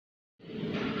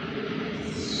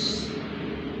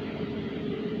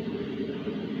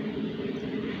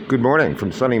Good morning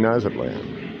from sunny Mazatlan.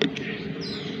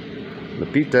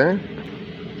 Lupita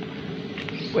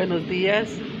Buenos días.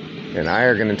 and I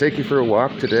are going to take you for a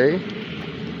walk today.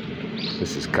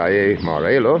 This is Calle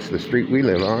Morelos, the street we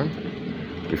live on.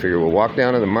 We figure we'll walk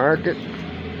down to the market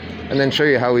and then show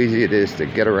you how easy it is to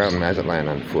get around Mazatlan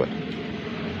on foot.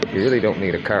 You really don't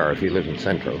need a car if you live in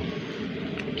Centro.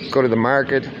 Go to the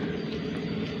market,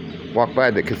 walk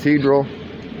by the cathedral,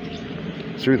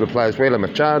 through the Plazuela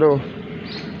Machado,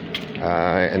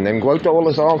 and then go out to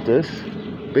Olas Altas,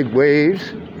 big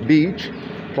waves, beach,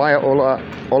 Playa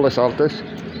Olas Altas,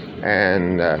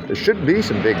 and there should be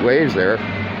some big waves there.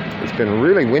 It's been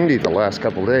really windy the last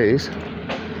couple days.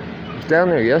 I was down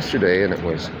there yesterday and it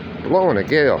was blowing a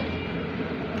gale.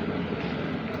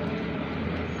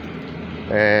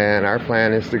 And our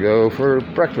plan is to go for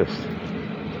breakfast.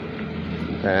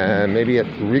 Maybe at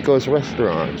Rico's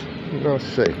restaurant. No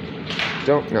say.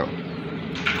 Don't know.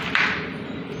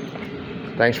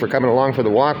 Thanks for coming along for the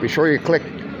walk. Be sure you click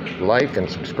like and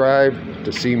subscribe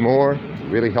to see more. It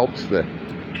really helps the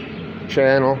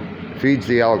channel. Feeds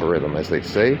the algorithm, as they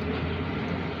say.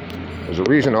 There's a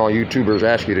reason all YouTubers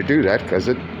ask you to do that, because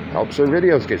it helps their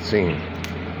videos get seen.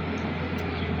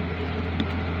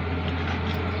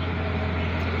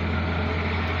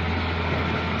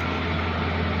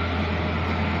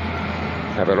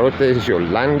 Abarrotes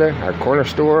Yolanda, our corner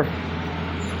store.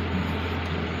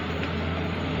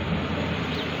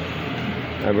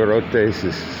 Abarrotes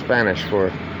is Spanish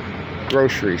for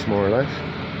groceries, more or less.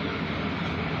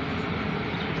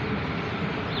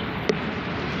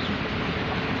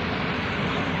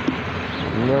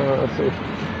 No,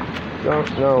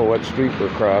 don't know what street we're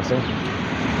crossing.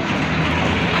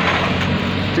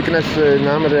 ¿Sí conoces el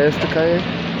nombre de esta calle?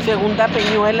 Segunda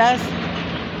Peñuelas.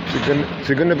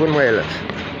 Segunda Peñuelas.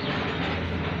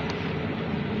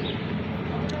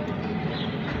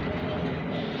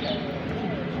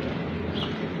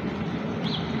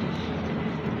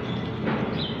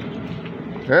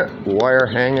 Wire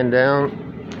hanging down.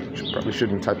 Probably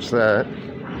shouldn't touch that.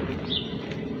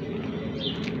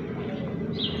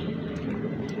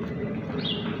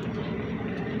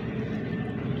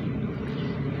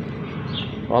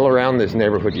 All around this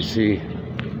neighborhood you see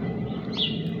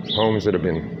homes that have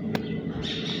been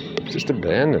just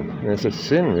abandoned. And it's a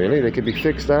sin, really. They could be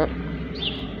fixed up.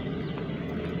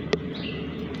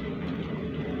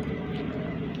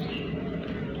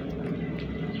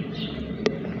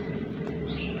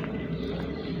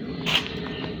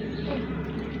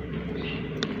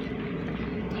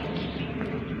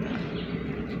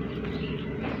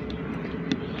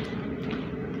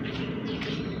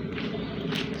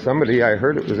 Somebody, I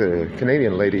heard it was a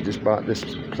Canadian lady, just bought this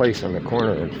place on the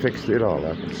corner and fixed it all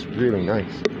up. It's really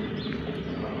nice.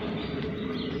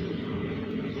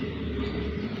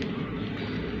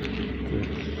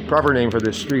 The proper name for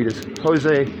this street is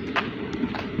Jose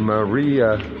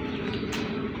Maria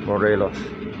Morelos,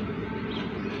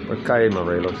 or Calle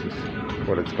Morelos is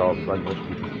what it's called by most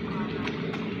people.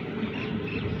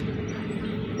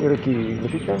 Mira aquí,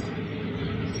 Lupita.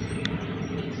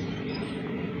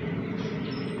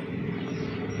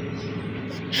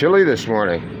 Chilly this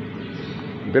morning.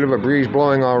 A bit of a breeze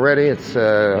blowing already. It's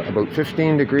about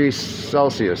 15 degrees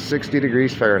Celsius, 60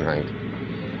 degrees Fahrenheit.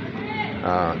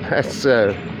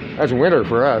 That's winter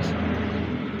for us.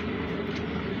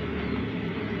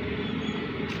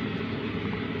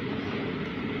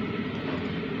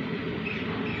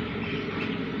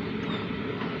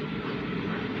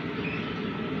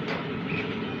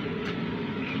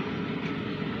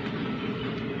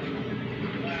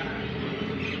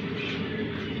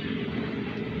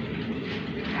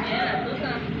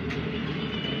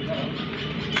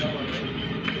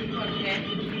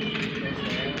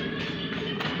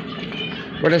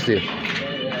 What is it?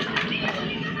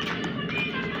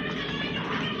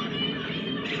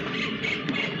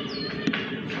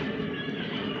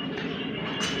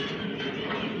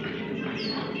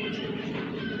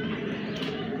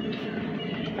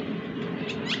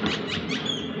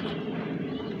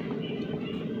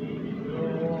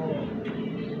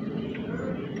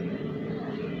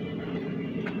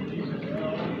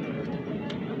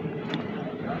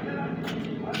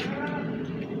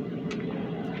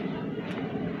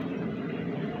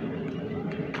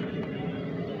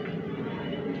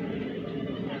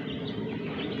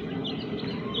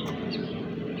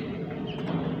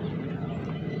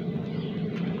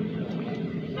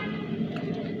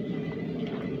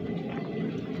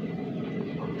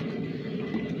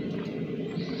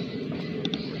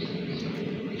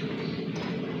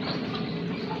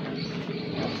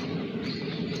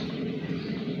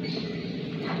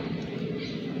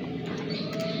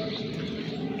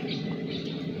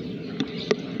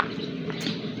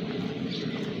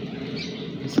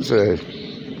 it's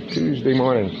a Tuesday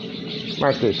morning.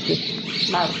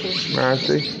 Martes. Martes.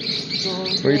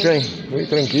 Martes. What do you think? Muy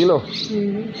tranquilo.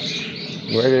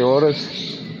 9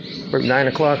 horas. About 9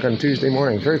 o'clock on Tuesday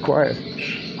morning. Very quiet.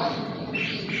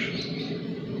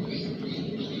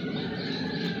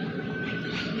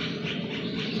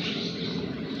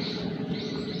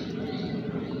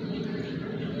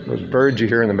 Those birds you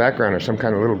hear in the background are some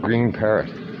kind of little green parrot.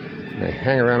 They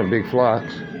hang around in big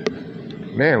flocks.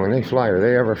 Man, when they fly, are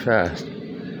they ever fast?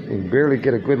 You can barely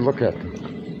get a good look at them.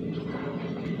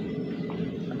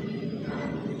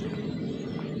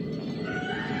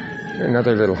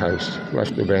 Another little house,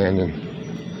 left abandoned.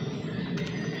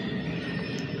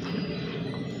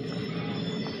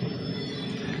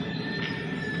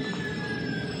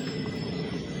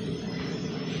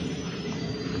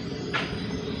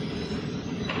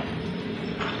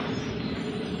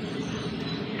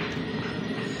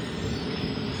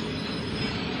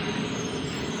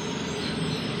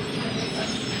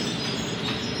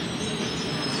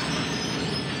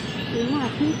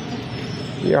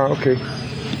 Yeah, okay.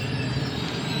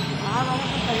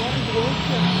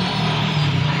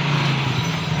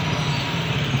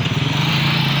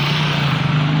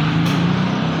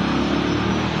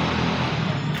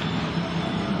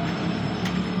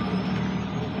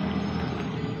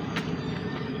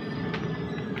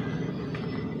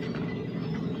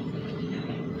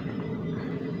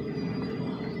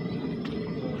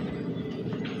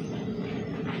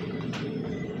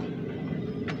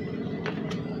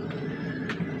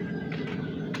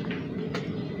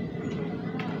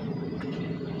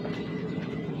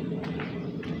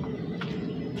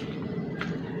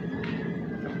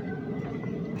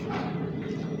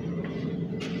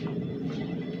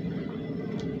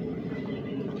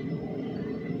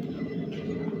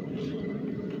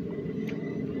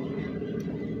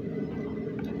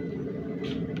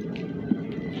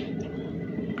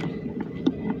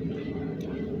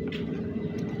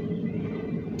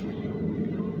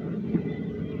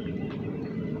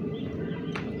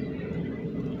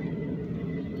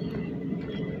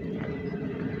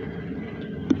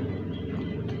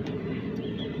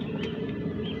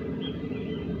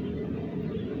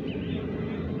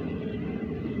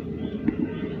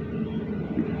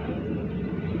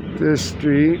 This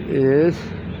street is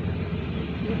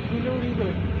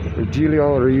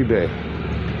Virgilio Uribe.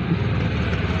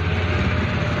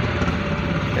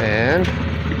 And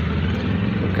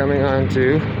we're coming on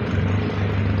to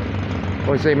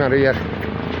Jose Maria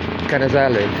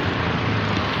Canizales.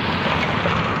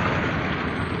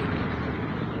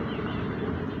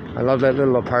 I love that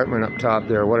little apartment up top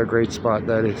there. What a great spot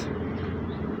that is.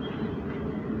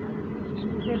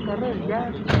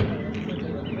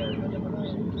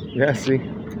 Yeah, see.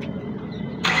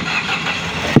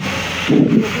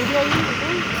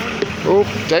 Oh,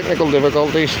 technical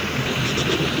difficulties.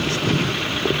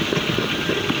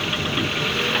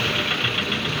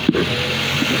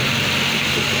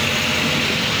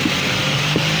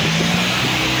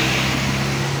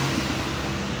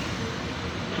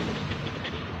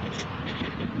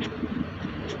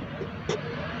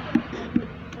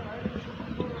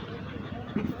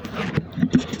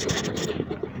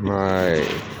 My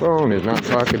phone is not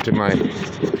talking to my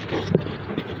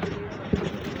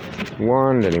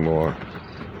wand anymore.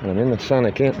 I'm in the sun,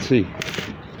 I can't see.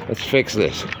 Let's fix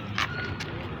this.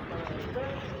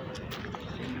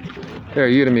 Here,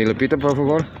 ayúdame, Lupita, por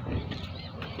favor.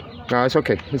 No, it's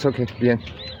okay, bien.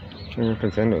 No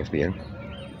pensando, es bien.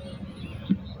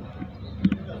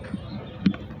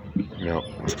 No.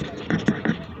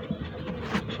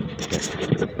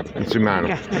 En su mano.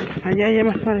 Allá,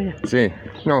 más para allá. Sí.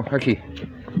 No, aquí.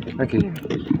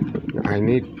 I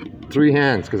need 3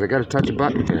 hands because I got to touch a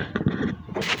button here.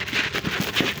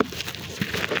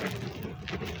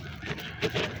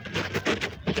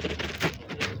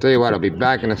 Tell you what, I'll be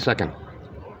back in a second.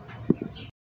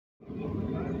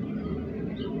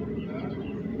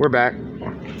 We're back.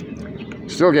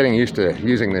 Still getting used to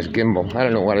using this gimbal. I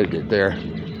don't know what I did there.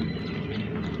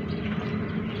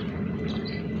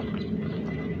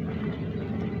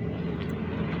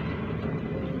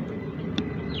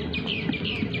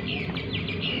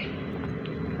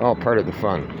 All part of the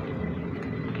fun.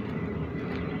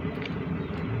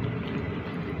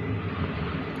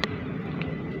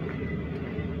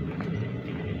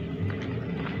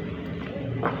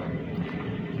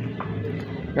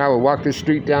 Now we'll walk this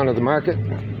street down to the market.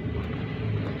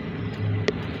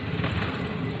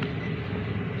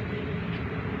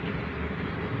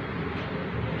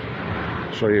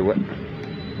 Show you what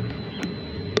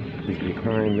is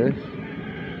behind this.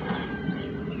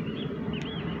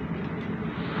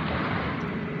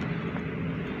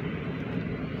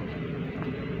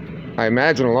 I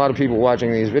imagine a lot of people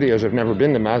watching these videos have never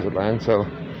been to Mazatlan, so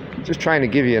just trying to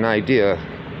give you an idea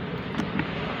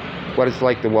what it's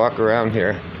like to walk around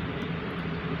here.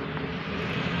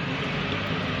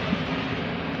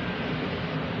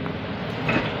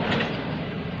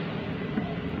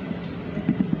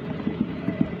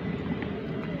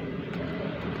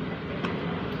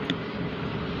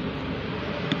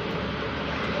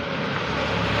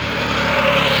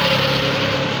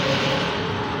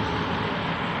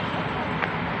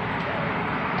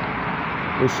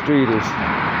 This street is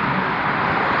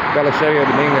Belisario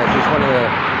Dominguez. It's one of the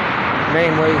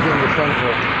main ways into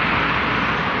Central.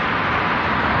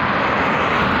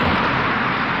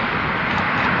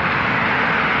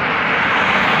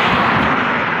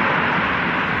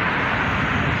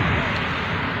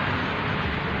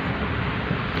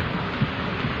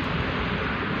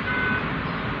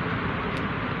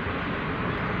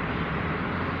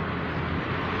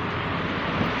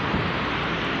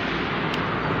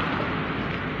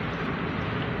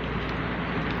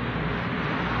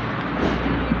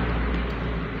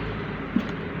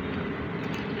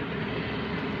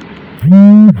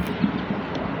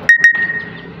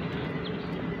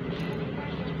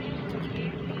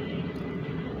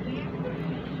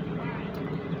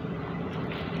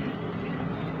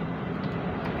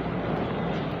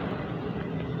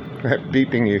 That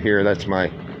beeping you hear, that's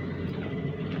my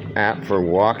app for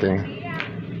walking.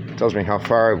 It tells me how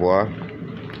far I've walked.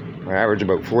 I average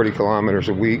about 40 kilometers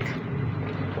a week.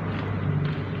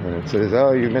 And it says,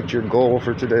 oh, you met your goal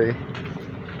for today.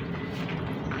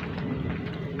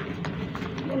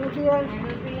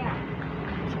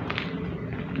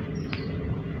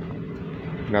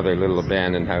 Another little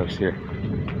abandoned house here.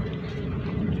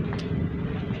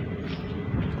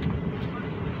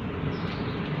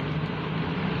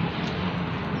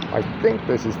 I think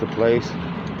this is the place.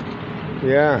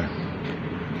 Yeah.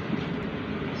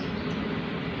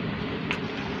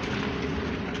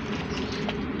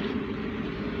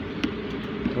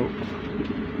 Oh.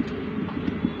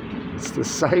 It's the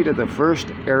site of the first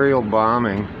aerial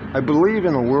bombing, I believe,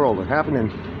 in the world. It happened in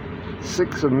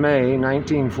 6th of May,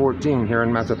 1914 here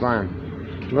in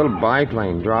Mazatlan. A little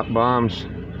biplane dropped bombs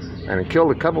and it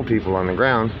killed a couple people on the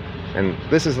ground, and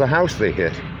this is the house they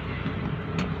hit.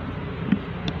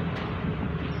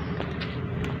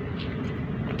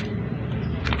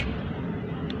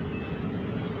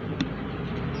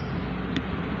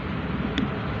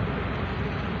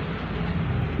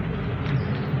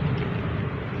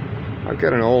 I've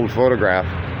got an old photograph.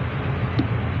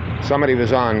 Somebody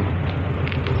was on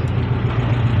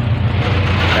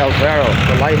El Faro,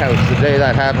 the lighthouse, the day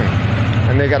that happened,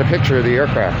 and they got a picture of the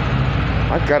aircraft.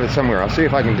 I've got it somewhere. I'll see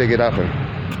if I can dig it up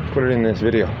and put it in this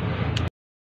video.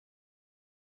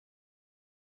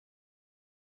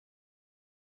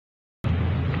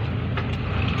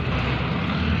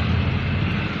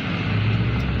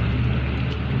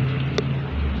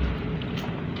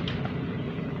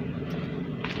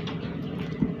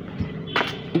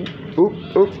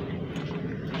 Oop,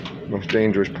 oop. Most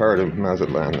dangerous part of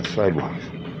Mazatlan, the sidewalks.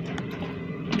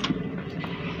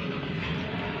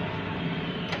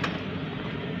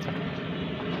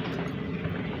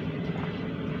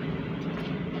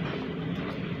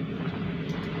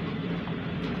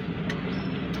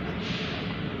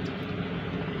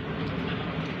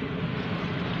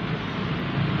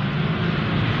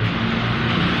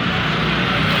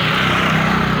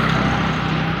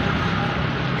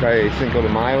 Calle Cinco de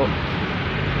Mayo.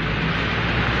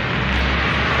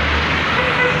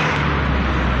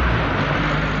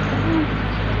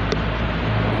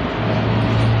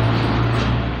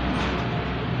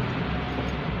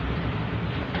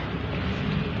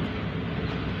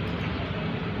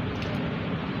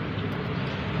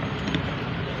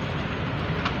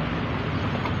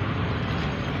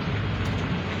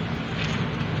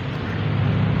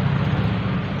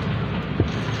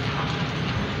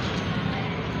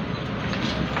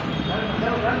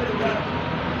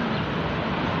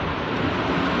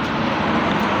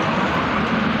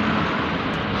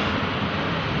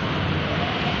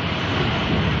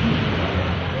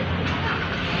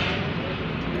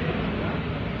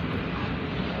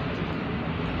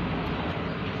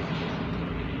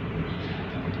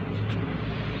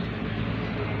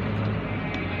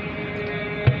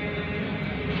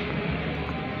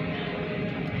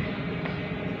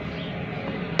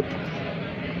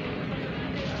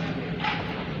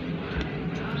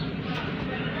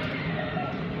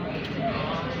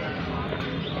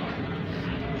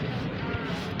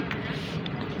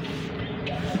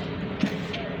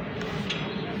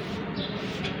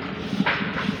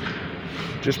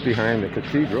 Just behind the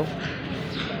cathedral.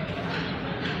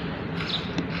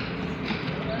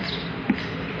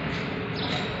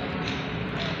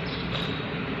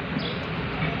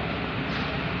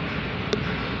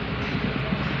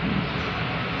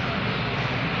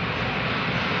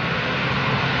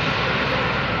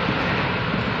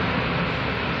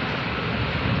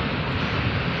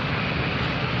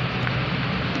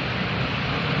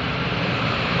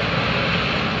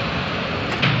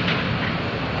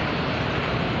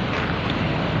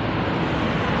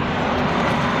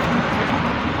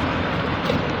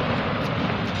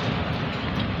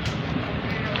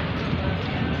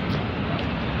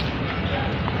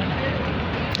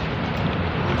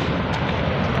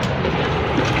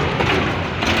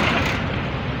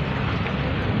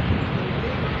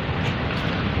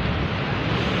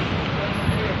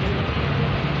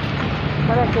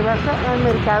 Para que vas al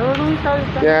mercado ahorita.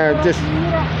 Yeah, just...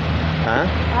 Mira, ¿Ah?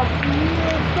 aquí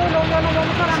luego ya nos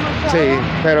vamos a la mercado. Sí,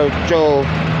 pero yo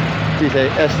dice,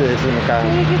 este es el mercado.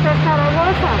 Sí, quizás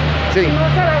Zaragoza. Sí. No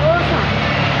Zaragoza.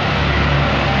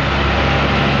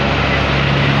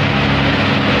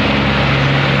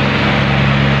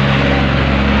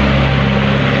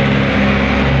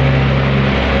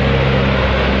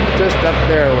 Just up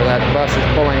there where that bus is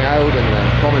pulling out and the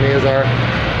Comineas are,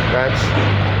 that's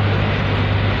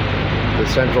the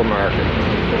Central Market. El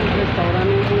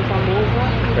restaurante es muy famoso.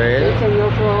 Sí. El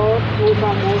señor Flor, muy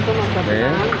famoso,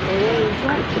 Mazatlan.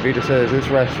 The Vita says this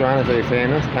restaurant is very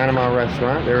famous, Panama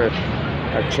restaurant. They're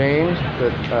a chain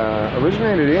that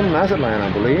originated in Mazatlan, I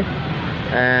believe.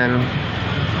 And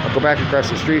I'll go back across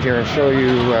the street here and show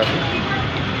you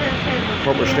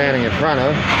what we're standing in front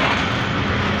of.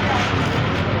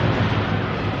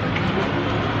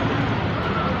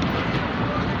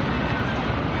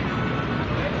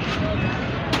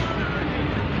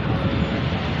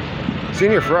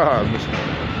 Senior Frogs,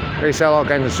 they sell all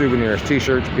kinds of souvenirs,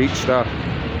 t-shirts, beach stuff,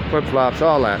 flip-flops,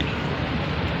 all that.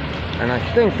 And I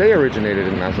think they originated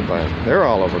in Mazatlan. They're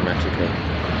all over Mexico.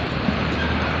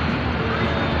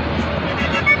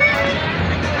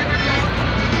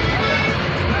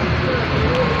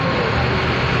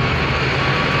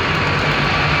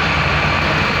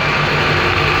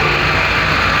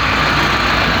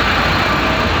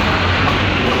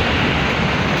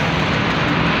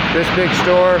 This big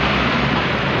store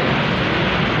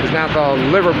is now called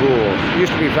Liverpool. It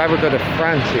used to be Fabrica de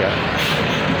Francia.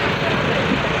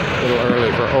 A little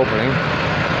early for opening,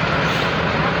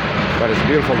 but it's a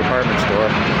beautiful department store.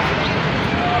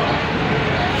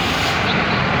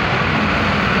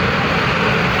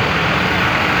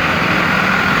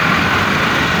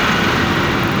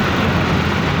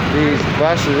 These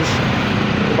buses,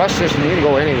 the bus system, you can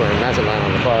go anywhere in Mazatlan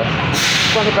on the bus.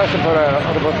 ¿Cuánto cuesta por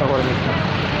otro bus ahora mismo?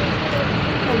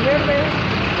 El verde,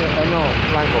 No,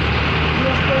 blanco.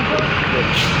 10 pesos.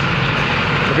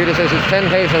 The Vita says it's 10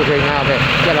 pesos right now to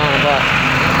get on a bus.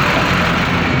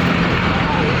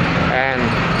 And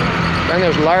then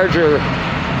there's larger,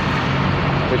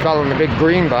 we call them the big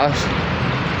green bus,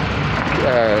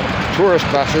 tourist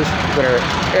buses that are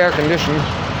air conditioned.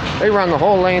 They run the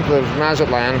whole length of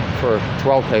Mazatlan for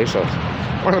 12 pesos.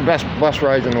 One of the best bus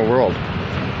rides in the world.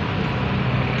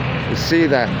 You see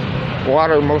the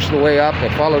water most of the way up. They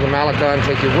follow the Malaca and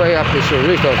take you way up to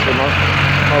Cerritos, the most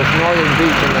northern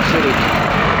beach in the city.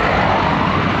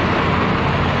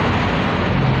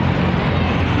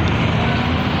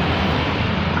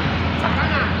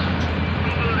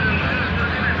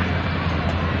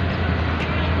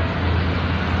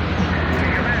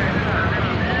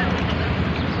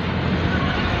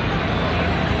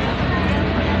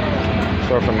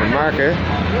 So from the market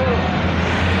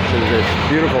to this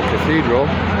beautiful cathedral,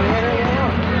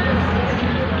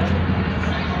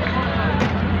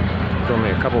 it's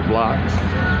only a couple blocks.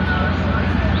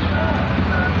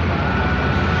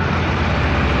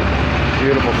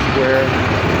 Beautiful square.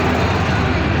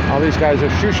 All these guys are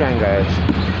shoe shine guys.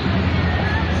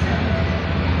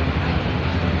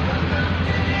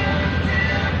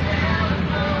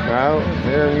 Well,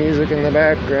 there's music in the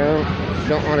background.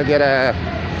 Don't want to get a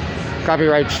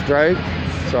copyright strike,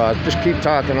 so I'll just keep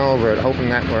talking over it, hoping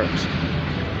that works.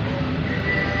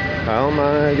 Oh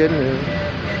my goodness.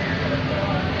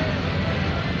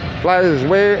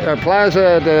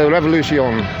 Plaza de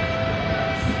Revolucion.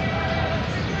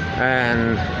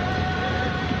 And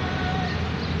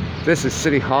this is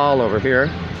City Hall over here.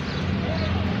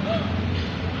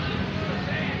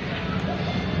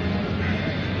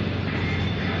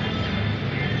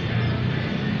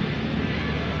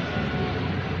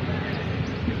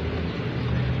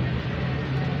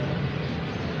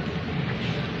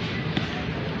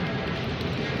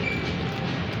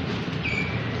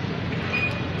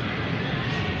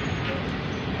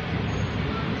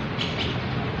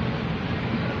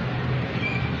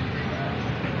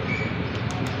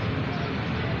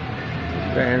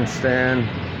 Bandstand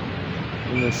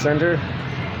in the center.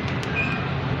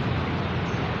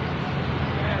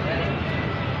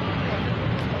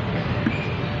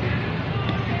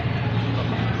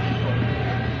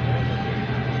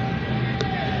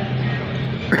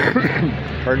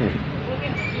 Pardon me.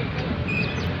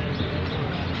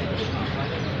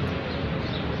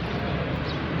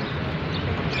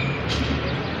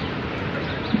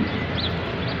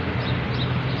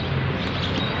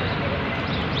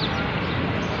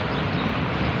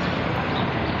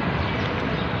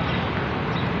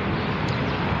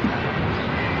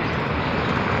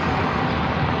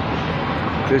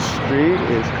 This street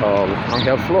is called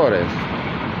Angel Flores.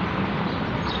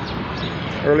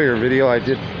 earlier video, I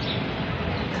did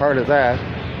part of that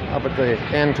up at the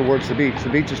end towards the beach. The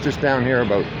beach is just down here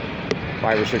about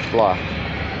 5 or 6 blocks.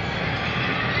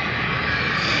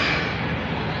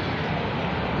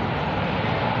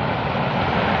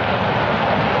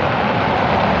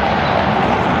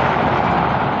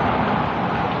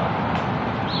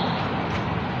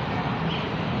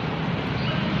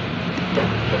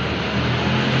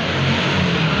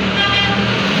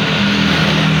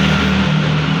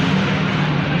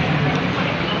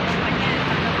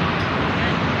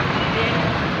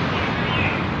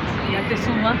 ¿Te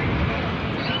suma?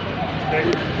 De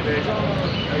hecho,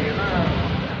 hay una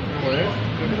bodega,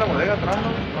 creo que es la bodega atrás, ¿no?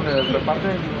 Donde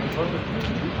reparten nosotros.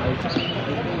 Ahí está. Sí.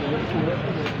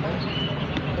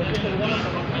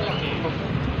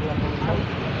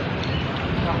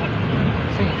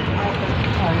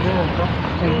 Ahí dentro.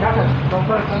 En cajas, son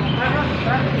cajas.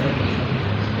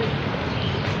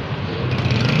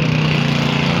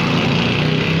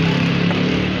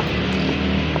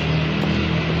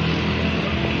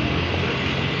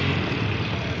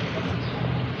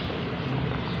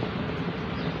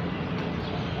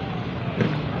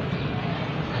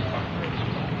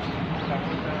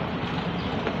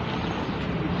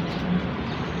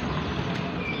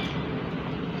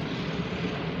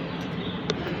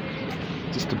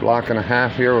 Just a block and a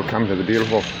half here, we'll come to the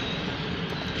beautiful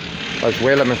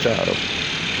Olas Machado.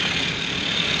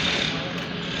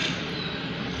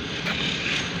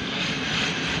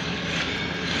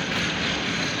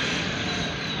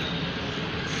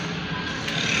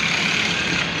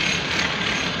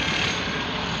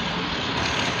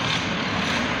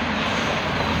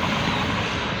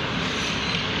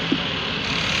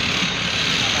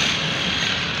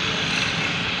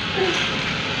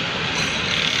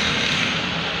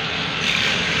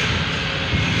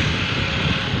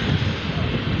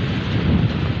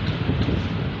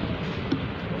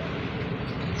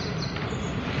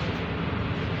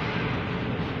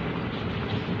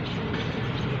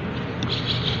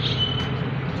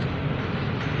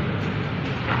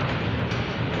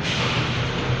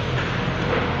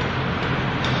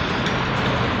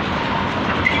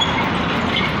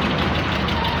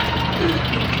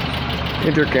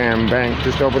 Intercam Bank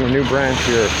just opened a new branch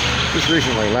here just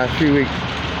recently, last few weeks.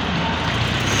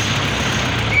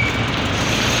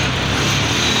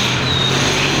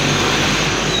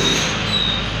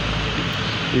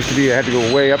 Used to be you had to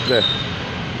go way up the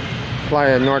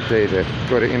Playa Norte to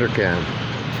go to Intercam.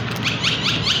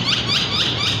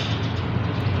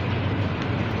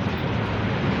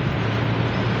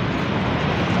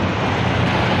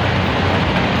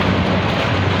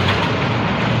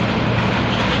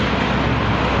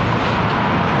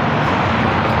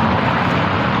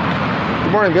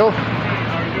 Good morning, Bill.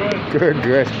 How are you doing? Good,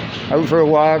 good. Out for a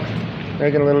walk,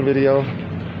 making a little video.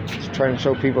 Just trying to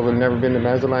show people that have never been to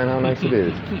Mazatlan how nice it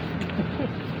is.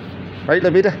 Right,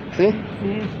 Levita? See?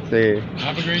 See.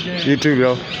 Have a great day. You too,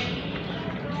 Bill.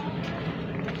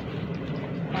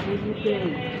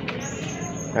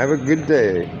 Have a good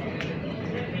day.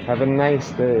 Have a nice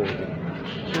day.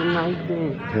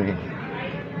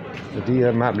 El día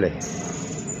amable.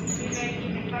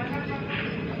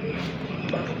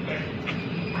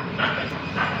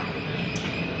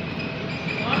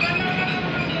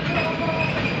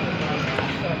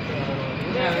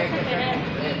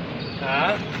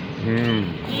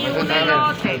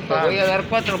 Te voy a dar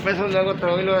 4 pesos, luego te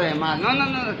doy lo demás. No,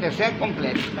 que sea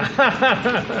completo.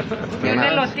 ¿Y el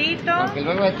elotito? Porque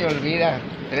luego te olvida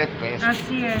 3 pesos.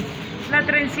 Así es. La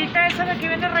trencita esa de aquí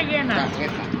viene rellena.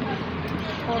 Tarjeta.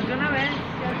 Pues de una vez.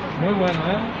 Muy bueno,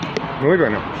 ¿eh? Muy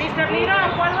bueno. Mr. Liro,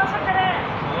 ¿cuál vas a querer?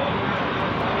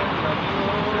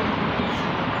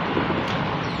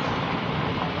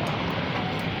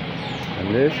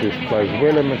 And this is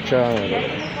Olas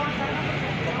Machado.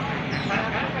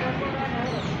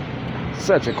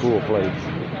 Such a cool place.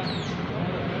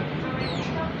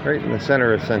 Right in the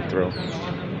center of Centro.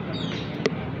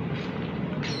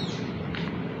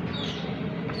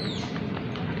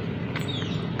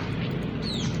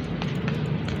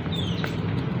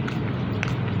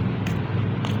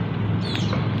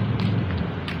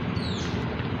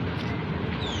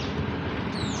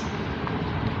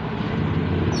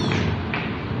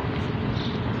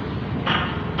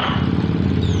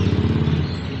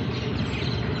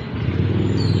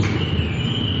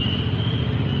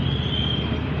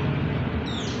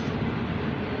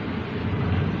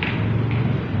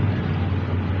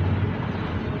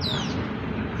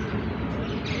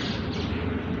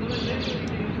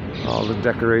 All the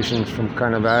decorations from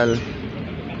Carnival.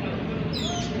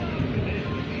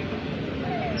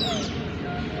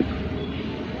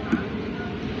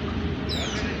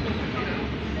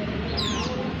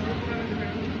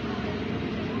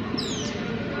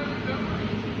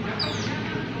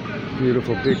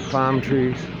 Beautiful big palm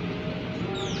trees.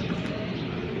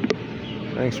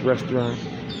 Nice restaurant.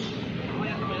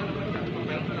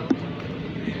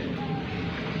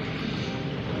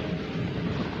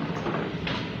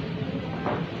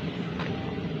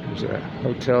 There's a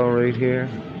hotel right here.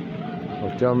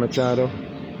 Hotel Machado.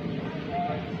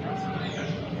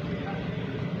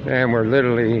 And we're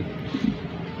literally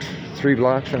 3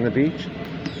 blocks from the beach.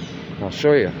 I'll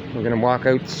show you. We're going to walk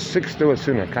out 6 to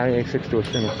Osuna, Calle 6 to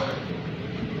Osuna.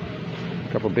 A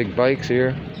couple big bikes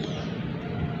here.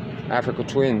 Africa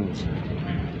Twins.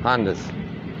 Hondas.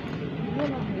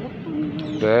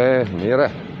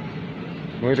 Mira.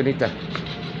 Muy bonita.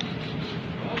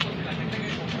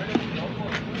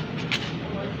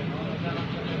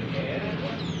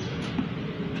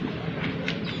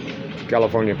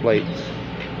 California plates.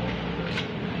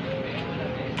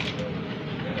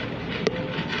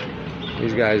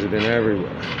 These guys have been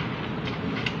everywhere.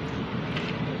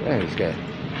 Yeah, he's got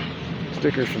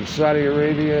stickers from Saudi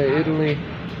Arabia, Italy,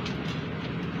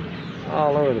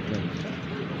 all over the place.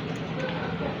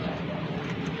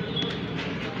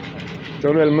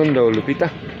 Todo el mundo,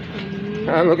 Lupita.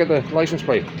 Ah, look at the license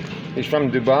plate. He's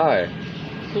from Dubai.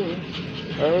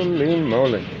 Holy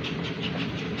moly.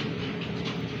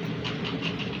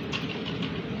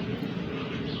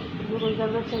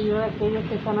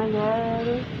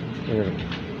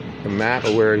 The map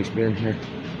of where he's been here.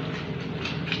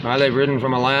 They've ridden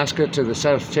from Alaska to the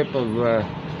south tip of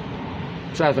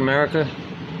South America.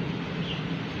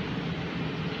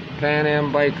 Pan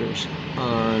Am bikers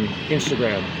on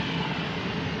Instagram.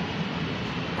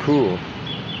 Cool.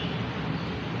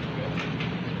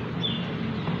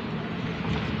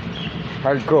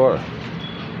 Hardcore.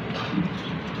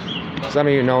 Some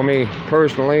of you know me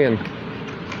personally, and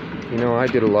you know I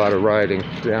did a lot of riding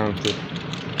down to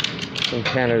from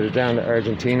Canada down to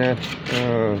Argentina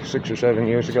 6 or 7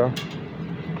 years ago.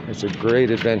 It's a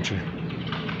great adventure.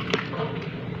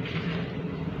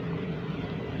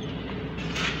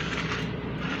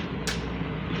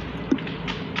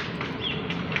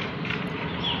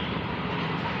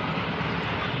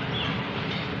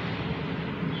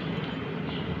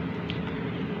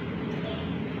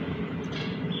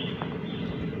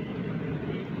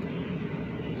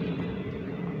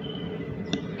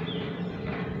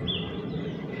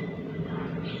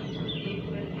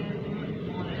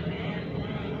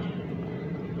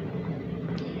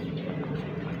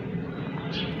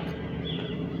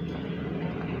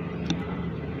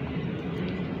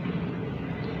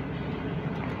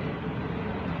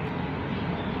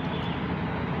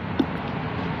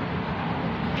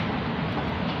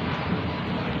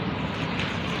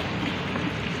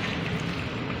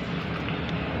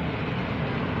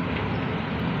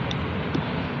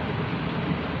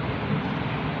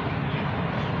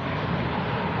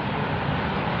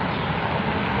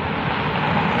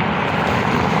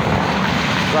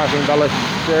 Crossing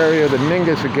Belisario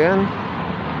Dominguez again.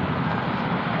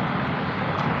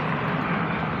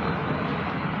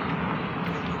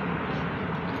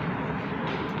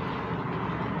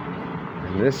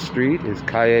 And this street is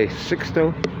Calle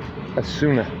Sixto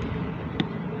Osuna.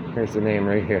 Here's the name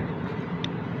right here.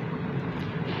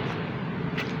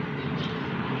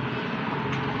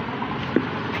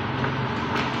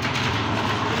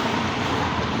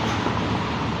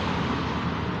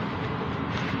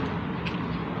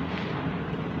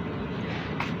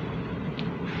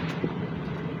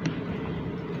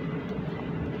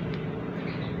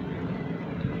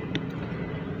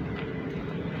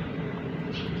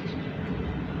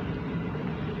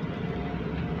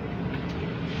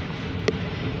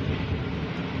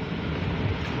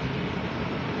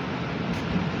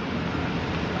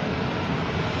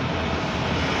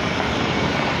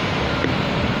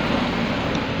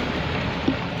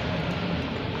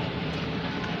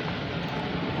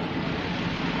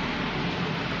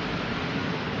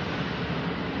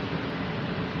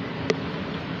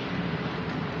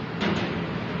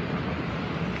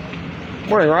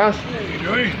 Morning, Ross. Hey,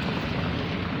 Joey.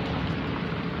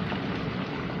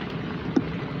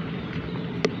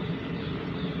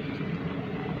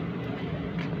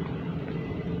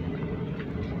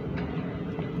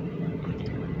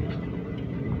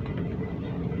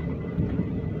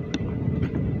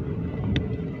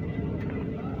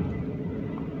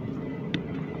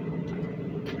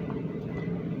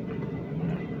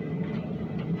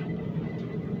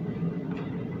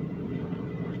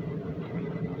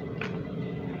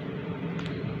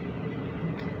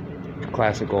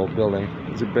 Classic old building.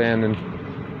 It's abandoned.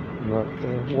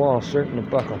 The wall's starting to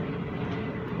buckle.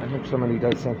 I hope somebody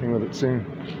does something with it soon.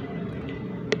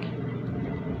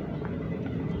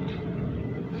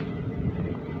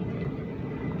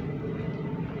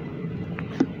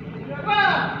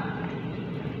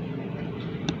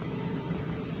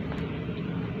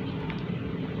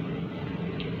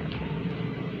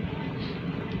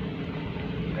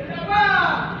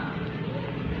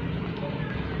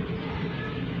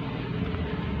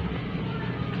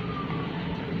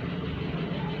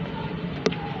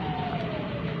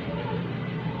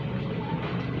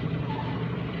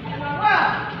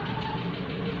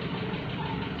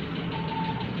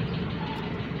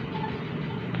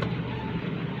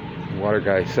 water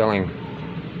guy selling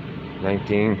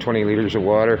 19, 20 liters of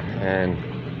water. And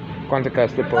 ¿cuánto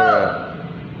cuesta por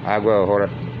agua ahora?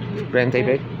 ¿20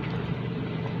 pe?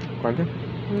 ¿Cuánto?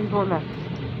 $1.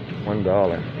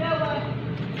 $1.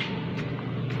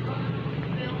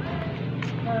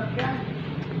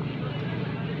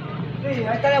 Sí, ahí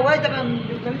está la vuelta, pero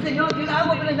el señor tiene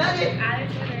agua, pero no hay nadie. Ha de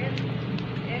ser él.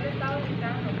 Él estaba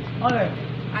gritando. ¿Dónde?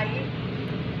 Ahí.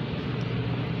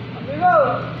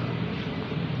 Amigo.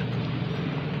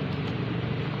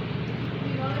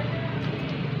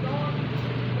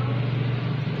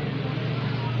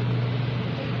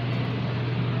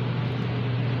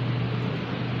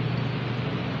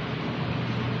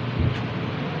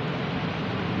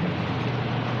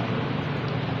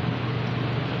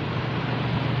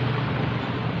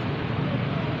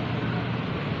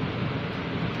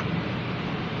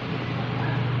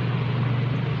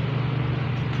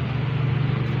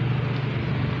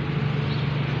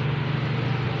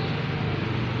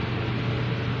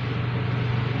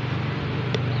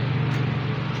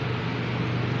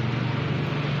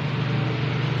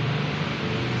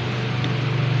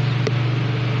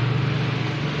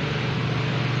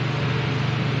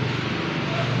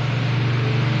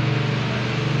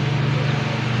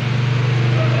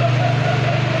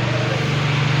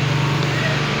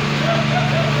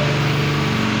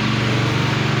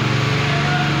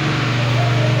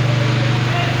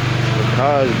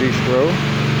 Bistro.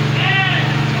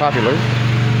 It's popular.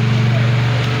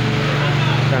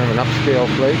 Kind of an upscale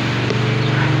place.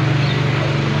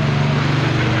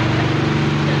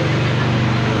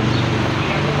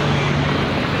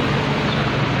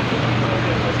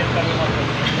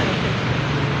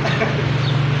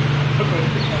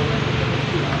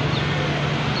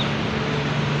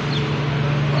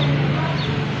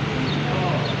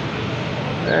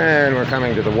 And we're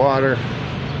coming to the water.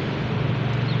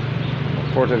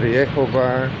 Puerto Viejo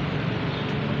bar.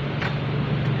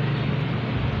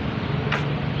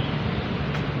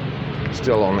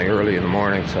 Still only early in the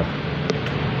morning, so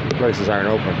places aren't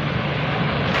open.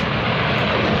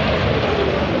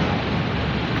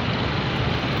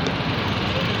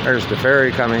 There's the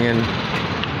ferry coming in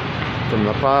from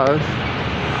La Paz,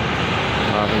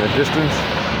 off in the distance.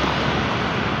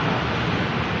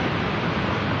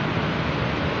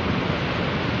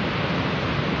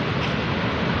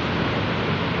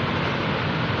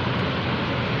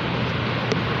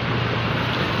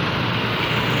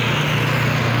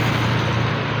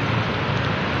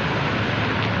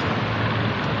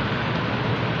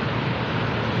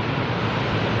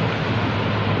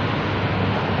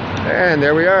 And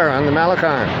there we are on the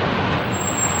Mazatlan.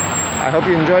 I hope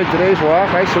you enjoyed today's walk.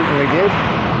 I certainly did.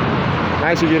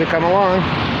 Nice of you to come along.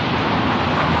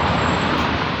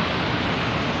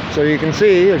 So you can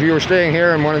see, if you were staying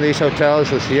here in one of these hotels,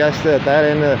 the Siesta at that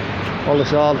end of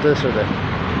Olas Altas, or the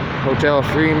Hotel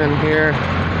Freeman here,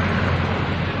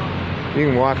 you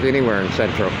can walk anywhere in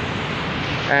Centro.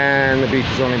 And the beach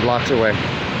is only blocks away.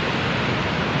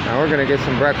 Now we're going to get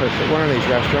some breakfast at one of these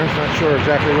restaurants, not sure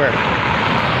exactly where.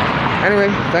 Anyway,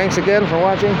 thanks again for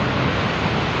watching.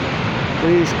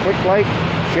 Please click like,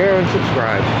 share, and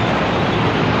subscribe.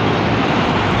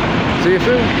 See you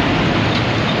soon.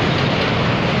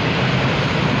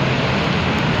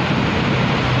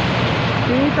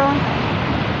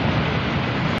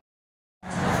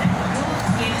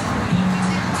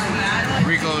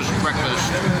 Rico's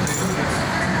breakfast.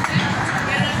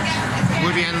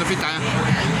 Muy bien, Lupita.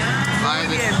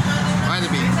 By the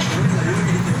beach.